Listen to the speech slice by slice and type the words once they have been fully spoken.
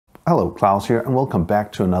Hello, Klaus here, and welcome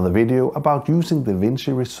back to another video about using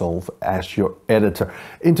DaVinci Resolve as your editor.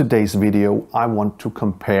 In today's video, I want to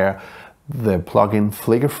compare the plugin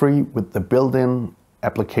Flicker Free with the built-in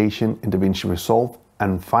application in DaVinci Resolve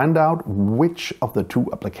and find out which of the two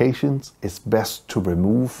applications is best to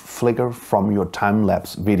remove flicker from your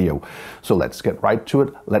time-lapse video. So let's get right to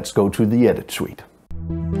it. Let's go to the Edit Suite.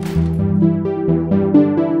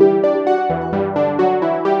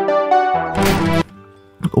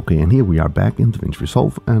 Okay, and here we are back in DaVinci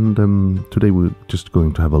Resolve, and today we're just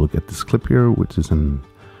going to have a look at this clip here, which is a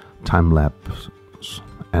time-lapse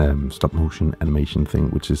stop-motion animation thing,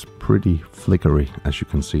 which is pretty flickery, as you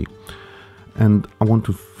can see. And I want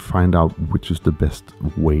to find out which is the best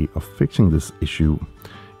way of fixing this issue,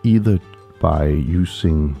 either by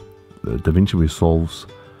using DaVinci Resolve's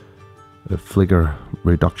flicker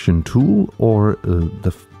reduction tool or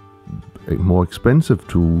a more expensive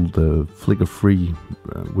tool, the Flicker Free,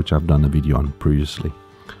 which I've done a video on previously.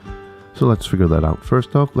 So let's figure that out.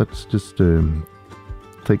 First off, let's just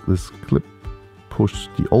take this clip, push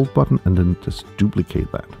the Alt button, and then just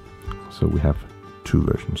duplicate that. So we have two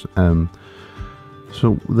versions.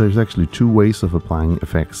 So there's actually two ways of applying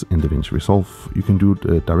effects in DaVinci Resolve. You can do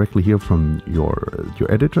it directly here from your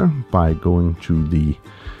editor by going to the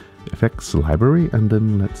effects library, and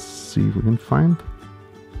then let's see if we can find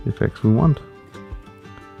effects we want.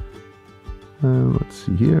 Let's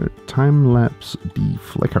see here, time-lapse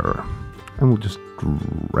deflicker, and we'll just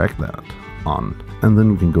drag that on, and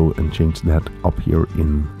then we can go and change that up here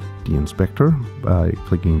in the inspector by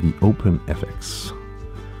clicking the Open FX,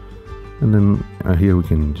 and then here we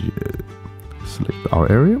can select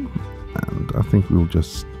our area, and I think we'll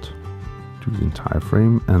just do the entire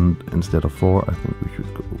frame, and instead of 4 I think we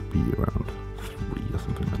should be around 3 or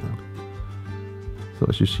something like that. So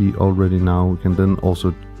as you see already now, we can then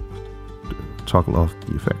also toggle off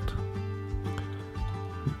the effect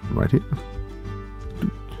right here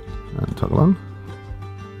and toggle on,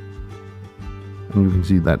 and you can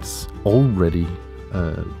see that's already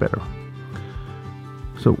better.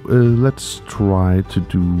 So let's try to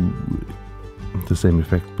do the same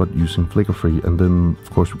effect but using Flicker Free, and then of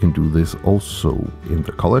course we can do this also in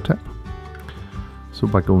the Color tab. So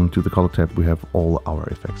by going to the Color tab, we have all our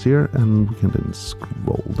effects here, and we can then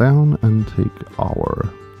scroll down and take our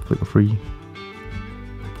Flicker Free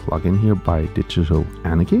plugin here by Digital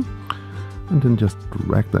Anarchy, and then just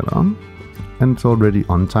drag that on, and it's already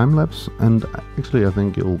on time-lapse, and actually I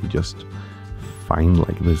think it will be just fine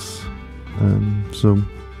like this. So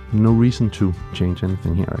no reason to change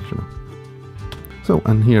anything here actually. So,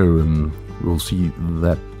 and here we'll see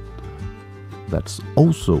that that's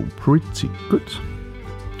also pretty good.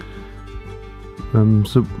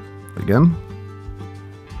 So again,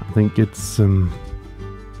 I think it's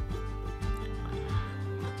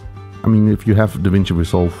I mean, if you have DaVinci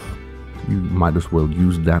Resolve, you might as well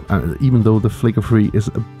use that, even though the Flicker Free is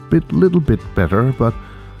a little bit better, but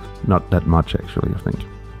not that much actually, I think.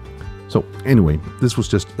 So anyway, this was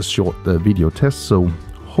just a short video test, so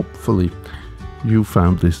hopefully you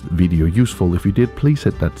found this video useful. If you did, please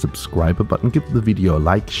hit that subscribe button, give the video a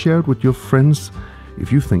like, share it with your friends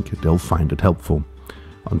if you think they'll find it helpful.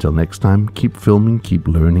 Until next time, keep filming, keep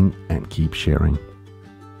learning, and keep sharing.